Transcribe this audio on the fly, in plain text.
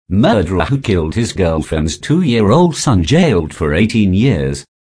Murderer who killed his girlfriend's 2-year-old son jailed for 18 years.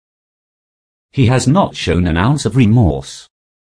 He has not shown an ounce of remorse.